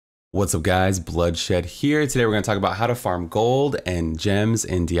What's up guys, Bluddshed here. Today we're going to talk about how to farm gold and gems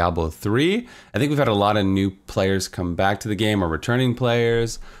in Diablo 3. I think we've had a lot of new players come back to the game or returning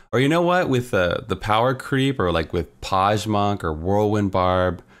players. Or you know what, with the power creep or like with Paj Monk or Whirlwind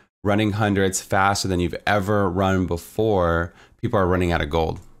Barb running hundreds faster than you've ever run before, people are running out of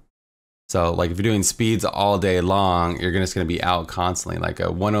gold. So like if you're doing speeds all day long, you're just going to be out constantly. Like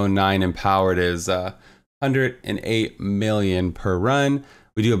a 109 empowered is 108 million per run.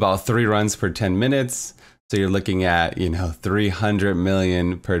 We do about 3 runs per 10 minutes. So you're looking at, 300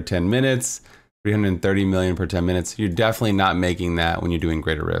 million per 10 minutes, 330 million per 10 minutes. You're definitely not making that when you're doing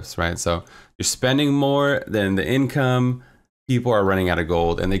greater rifts, right? So you're spending more than the income. People are running out of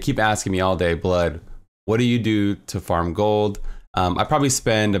gold and they keep asking me all day, Blood, what do you do to farm gold? I probably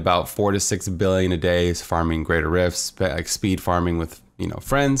spend about 4 to 6 billion a day farming greater rifts, like speed farming with,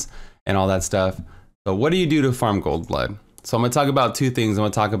 friends and all that stuff. So what do you do to farm gold, Blood? So I'm gonna talk about 2 things. I'm gonna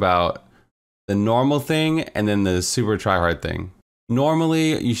talk about the normal thing and then the super tryhard thing.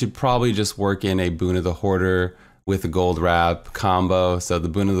 Normally, you should probably just work in a Boon of the Hoarder with a gold wrap combo. So the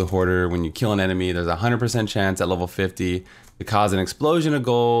Boon of the Hoarder, when you kill an enemy, there's a 100% chance at level 50 to cause an explosion of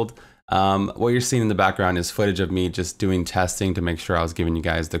gold. What you're seeing in the background is footage of me just doing testing to make sure I was giving you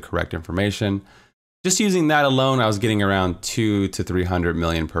guys the correct information. Just using that alone, I was getting around 200 to 300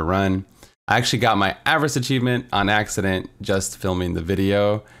 million per run. I actually got my Avarice achievement on accident just filming the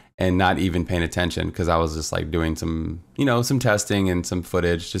video and not even paying attention because I was just like doing some, some testing and some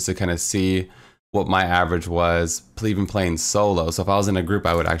footage just to kind of see what my average was, even playing solo. So if I was in a group,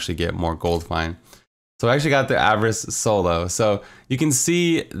 I would actually get more gold fine. So I actually got the Avarice solo. So you can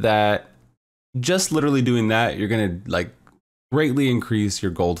see that just literally doing that, you're gonna like greatly increase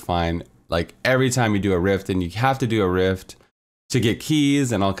your gold fine like every time you do a rift, and you have to do a rift to get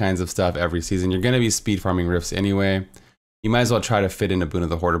keys and all kinds of stuff every season. You're gonna be speed farming rifts anyway. You might as well try to fit in a Boon of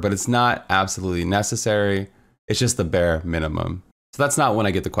the Hoarder, but it's not absolutely necessary. It's just the bare minimum. So that's not when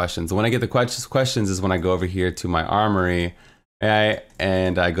I get the questions. When I get the questions is when I go over here to my armory, right?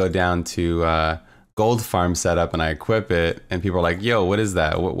 And I go down to gold farm setup and I equip it, and people are like, yo, what is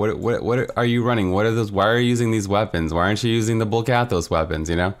that? What are you running? What are those? Why are you using these weapons? Why aren't you using the Bulkathos weapons,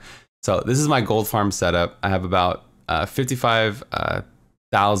 So this is my gold farm setup. I have about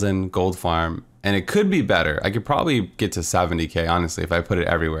 55,000 gold farm, and it could be better. I could probably get to 70K, honestly, if I put it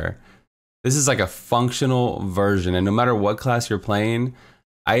everywhere. This is like a functional version, and no matter what class you're playing,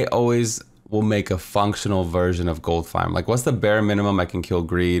 I always will make a functional version of gold farm. Like, what's the bare minimum I can kill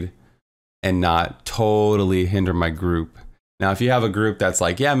greed and not totally hinder my group? Now, if you have a group that's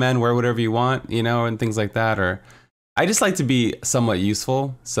like, yeah, man, wear whatever you want, and things like that, or I just like to be somewhat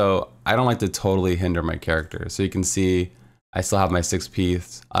useful, so I don't like to totally hinder my character. So you can see I still have my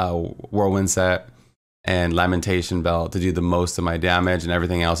 6-piece Whirlwind set and Lamentation Belt to do the most of my damage, and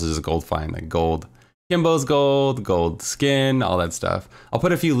everything else is just gold fine, like gold Kimbo's gold, gold skin, all that stuff. I'll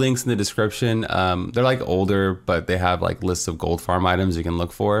put a few links in the description. They're like older, but they have like lists of gold farm items you can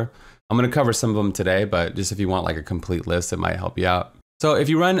look for. I'm gonna cover some of them today, but just if you want like a complete list, it might help you out. So if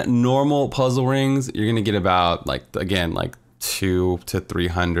you run normal puzzle rings, you're gonna get about like 200 to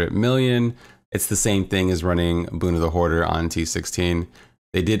 300 million. It's the same thing as running Boon of the Hoarder on T16.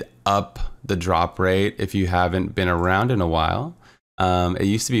 They did up the drop rate if you haven't been around in a while. It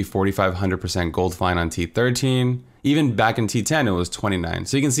used to be 4,500% gold fine on T13. Even back in T10, it was 29.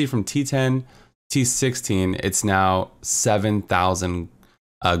 So you can see from T10, T16, it's now 7,000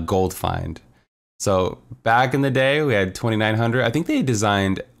 gold fined. So back in the day, we had 2,900. I think they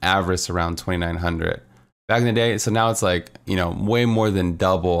designed Avarice around 2,900 back in the day. So now it's like, way more than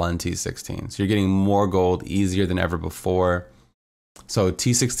double on T16. So you're getting more gold easier than ever before. So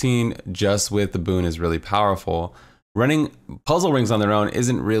T16 just with the boon is really powerful. Running puzzle rings on their own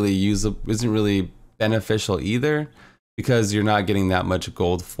isn't really beneficial either, because you're not getting that much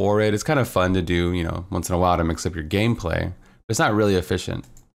gold for it. It's kind of fun to do, once in a while to mix up your gameplay, but it's not really efficient.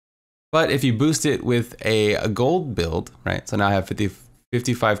 But if you boost it with a gold build, right? So now I have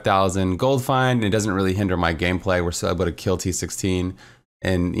 55,000 gold fine, and it doesn't really hinder my gameplay. We're still able to kill T16,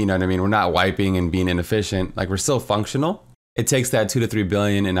 and you know what I mean? We're not wiping and being inefficient. Like, we're still functional. It takes that 2 to 3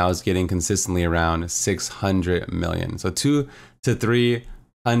 billion, and I was getting consistently around 600 million. So 2 to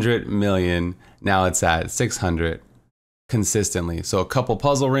 300 million, now it's at 600 consistently. So a couple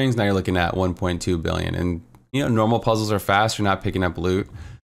puzzle rings, now you're looking at 1.2 billion. And normal puzzles are fast, you're not picking up loot.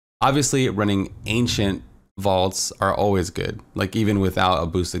 Obviously, running ancient vaults are always good. Like, even without a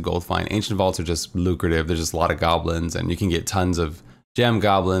boosted gold fine, ancient vaults are just lucrative. There's just a lot of goblins, and you can get tons of gem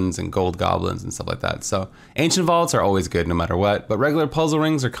goblins and gold goblins and stuff like that. So ancient vaults are always good no matter what, but regular puzzle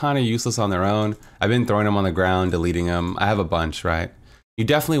rings are kind of useless on their own. I've been throwing them on the ground, deleting them. I have a bunch, right? You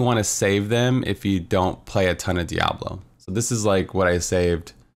definitely want to save them if you don't play a ton of Diablo. So this is like what I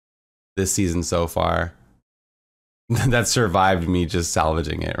saved this season so far. That survived me just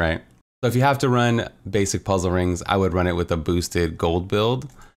salvaging it, right? So if you have to run basic puzzle rings, I would run it with a boosted gold build,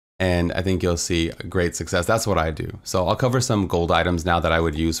 and I think you'll see great success. That's what I do. So I'll cover some gold items now that I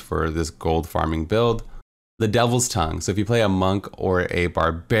would use for this gold farming build. The Devil's Tongue. So if you play a monk or a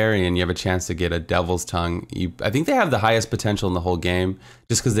barbarian, you have a chance to get a Devil's Tongue. I think they have the highest potential in the whole game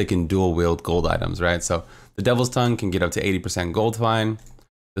just because they can dual wield gold items, right? So the Devil's Tongue can get up to 80% gold fine.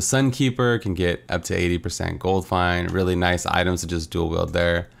 The Sunkeeper can get up to 80% gold fine. Really nice items to just dual wield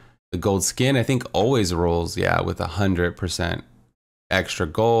there. The Gold Skin, I think, always rolls, yeah, with 100% extra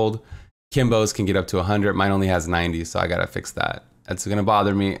gold. Kimbo's can get up to 100. Mine only has 90, so I gotta fix that. That's gonna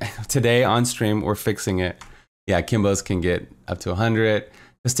bother me. Today on stream, we're fixing it. Yeah, Kimbo's can get up to 100.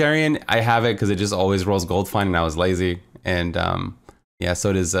 Hysterian, I have it because it just always rolls gold fine and I was lazy. And yeah,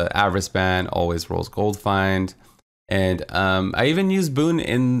 so does Avarice Band, always rolls gold find. And I even use Boon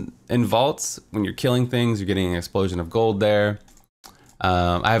in vaults. When you're killing things, you're getting an explosion of gold there.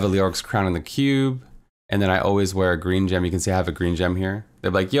 I have a Leoric's Crown in the cube. And then I always wear a green gem. You can see I have a green gem here.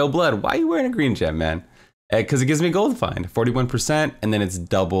 They're like, yo, Blood, why are you wearing a green gem, man? Because it gives me gold find, 41%, and then it's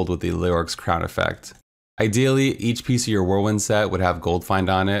doubled with the Leoric's Crown effect. Ideally, each piece of your Whirlwind set would have gold find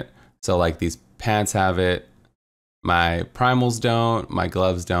on it. So like these pants have it, my primals don't, my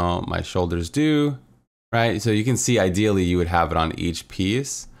gloves don't, my shoulders do, right? So you can see ideally you would have it on each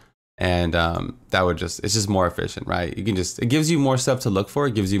piece, and that would just, it's just more efficient, right? You can just, it gives you more stuff to look for,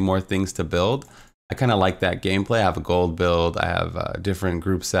 it gives you more things to build. I kind of like that gameplay. I have a gold build, I have different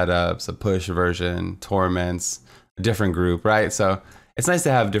group setups, a push version, torments, a different group, right? So it's nice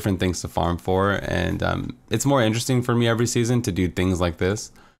to have different things to farm for, and it's more interesting for me every season to do things like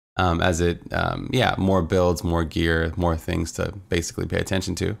this, as it, yeah, more builds, more gear, more things to basically pay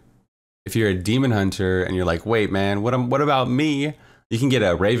attention to. If you're a demon hunter and you're like, wait, man, what about me? You can get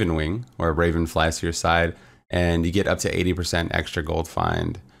a Raven Wing or a Raven flies to your side, and you get up to 80% extra gold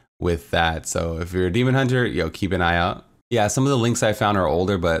find with that. So if you're a demon hunter, yo, keep an eye out. Yeah, some of the links I found are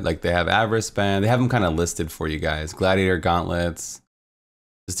older, but like they have Avarice Band. They have them kind of listed for you guys. Gladiator gauntlets.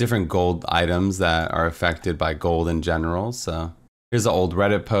 There's different gold items that are affected by gold in general. So here's an old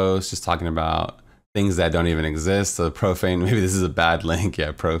Reddit post just talking about things that don't even exist. So profane, maybe this is a bad link.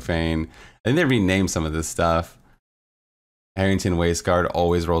 Yeah, profane. I think they renamed some of this stuff. Harrington Waistguard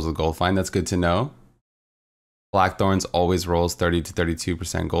always rolls with gold find. That's good to know. Blackthorns always rolls 30 to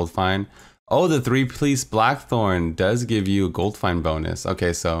 32% gold find. Oh, the 3-piece Blackthorn does give you a gold find bonus.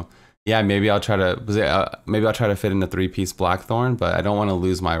 Okay, so yeah, maybe I'll try to fit in a 3-piece Blackthorn, but I don't want to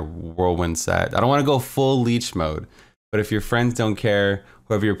lose my Whirlwind set. I don't want to go full leech mode. But if your friends don't care,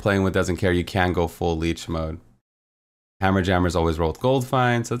 whoever you're playing with doesn't care, you can go full leech mode. Hammer Jammers always roll with gold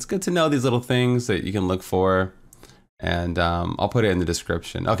find, so it's good to know these little things that you can look for. And I'll put it in the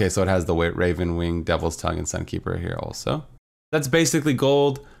description. Okay, so it has the Raven Wing, Devil's Tongue, and Sunkeeper here also. That's basically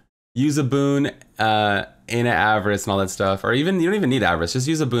gold. Use a boon in an Avarice and all that stuff. Or even, you don't even need Avarice, just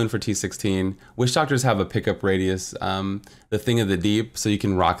use a boon for T16. Witch Doctors have a pickup radius, the Thing of the Deep, so you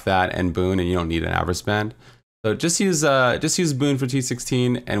can rock that and boon, and you don't need an Avarice Band. So just use boon for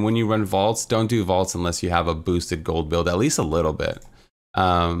T16, and when you run vaults, don't do vaults unless you have a boosted gold build, at least a little bit.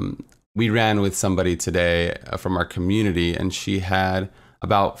 We ran with somebody today from our community, and she had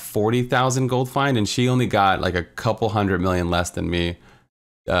about 40,000 gold find, and she only got like a couple 100 million less than me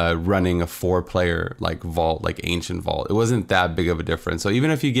running a 4-player like vault, like ancient vault. It wasn't that big of a difference. So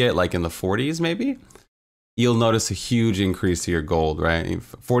even if you get like in the 40s maybe, you'll notice a huge increase to your gold, right?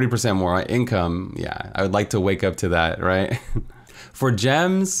 40% more income. Yeah, I would like to wake up to that, right? For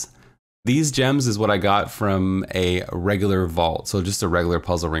gems, these gems is what I got from a regular vault. So just a regular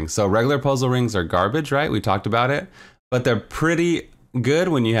puzzle ring. So regular puzzle rings are garbage, right? We talked about it, but they're pretty good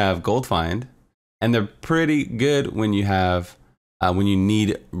when you have gold find, and they're pretty good when you have, when you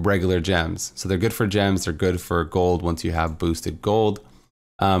need regular gems. So they're good for gems. They're good for gold once you have boosted gold.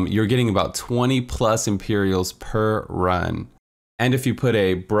 You're getting about 20 plus Imperials per run. And if you put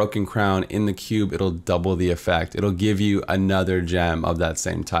a Broken Crown in the cube, it'll double the effect. It'll give you another gem of that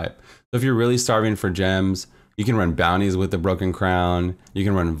same type. So if you're really starving for gems, you can run bounties with the Broken Crown. You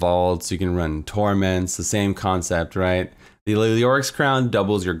can run vaults. You can run torments. The same concept, right? The Leoric's Crown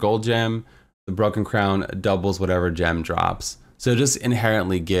doubles your gold gem. The Broken Crown doubles whatever gem drops. So just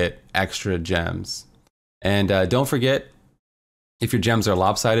inherently get extra gems. And don't forget, if your gems are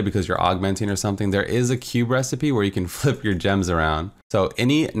lopsided because you're augmenting or something, there is a cube recipe where you can flip your gems around. So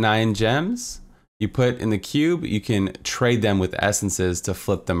any 9 gems, you put in the cube, you can trade them with essences to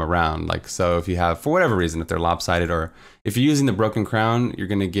flip them around. Like, so if you have, for whatever reason, if they're lopsided, or if you're using the broken crown, you're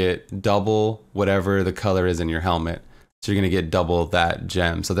gonna get double whatever the color is in your helmet. So you're gonna get double that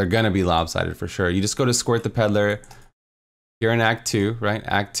gem. So they're gonna be lopsided for sure. You just go to Squirt the Peddler. You're in Act 2, right?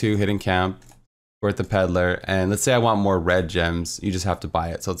 Act 2, hidden camp, Squirt the Peddler. And let's say I want more red gems. You just have to buy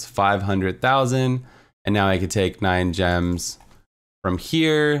it. So it's 500,000. And now I could take 9 gems from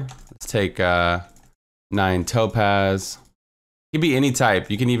here. Let's take 9 topaz. It could be any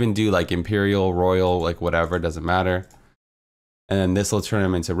type. You can even do like imperial, royal, like whatever, doesn't matter. And then this will turn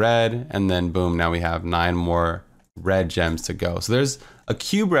them into red. And then boom, now we have 9 more red gems to go. So there's a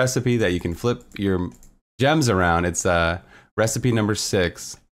cube recipe that you can flip your gems around. It's recipe number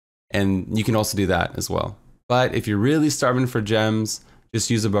 6. And you can also do that as well. But if you're really starving for gems, just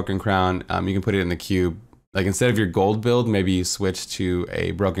use a broken crown. You can put it in the cube. Like instead of your gold build, maybe you switch to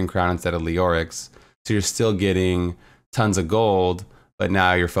a broken crown instead of Leorix. So you're still getting tons of gold, but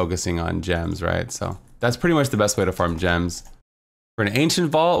now you're focusing on gems, right? So that's pretty much the best way to farm gems. For an ancient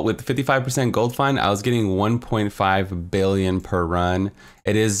vault with 55% gold find, I was getting 1.5 billion per run.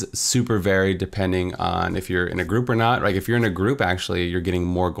 It is super varied depending on if you're in a group or not. Like if you're in a group, actually, you're getting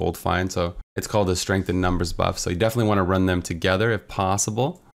more gold find. So it's called a strength in numbers buff. So you definitely want to run them together if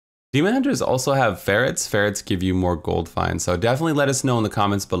possible. Demon Hunters also have ferrets. Ferrets give you more gold find. So definitely let us know in the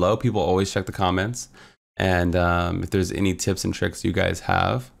comments below. People always check the comments. And if there's any tips and tricks you guys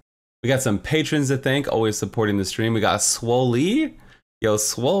have. We got some patrons to thank, always supporting the stream. We got Swole. Yo,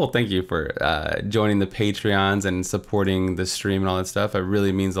 Swole, thank you for joining the Patreons and supporting the stream and all that stuff. It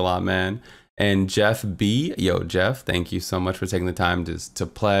really means a lot, man. And Jeff B. Yo, Jeff, thank you so much for taking the time to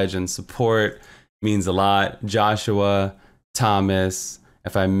pledge and support. Means a lot. Joshua, Thomas,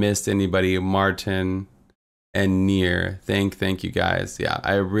 if I missed anybody, Martin, and Near. Thank you guys. Yeah,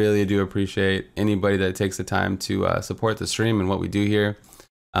 I really do appreciate anybody that takes the time to support the stream and what we do here.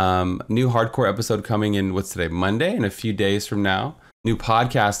 New hardcore episode coming in, what's today? Monday, in a few days from now. New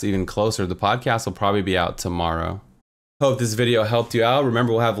podcast even closer. The podcast will probably be out tomorrow. Hope this video helped you out.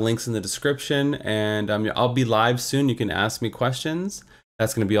 Remember, we'll have links in the description, and I'll be live soon. You can ask me questions.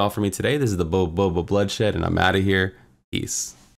 That's going to be all for me today. This is the Bloodshed, and I'm out of here. Peace.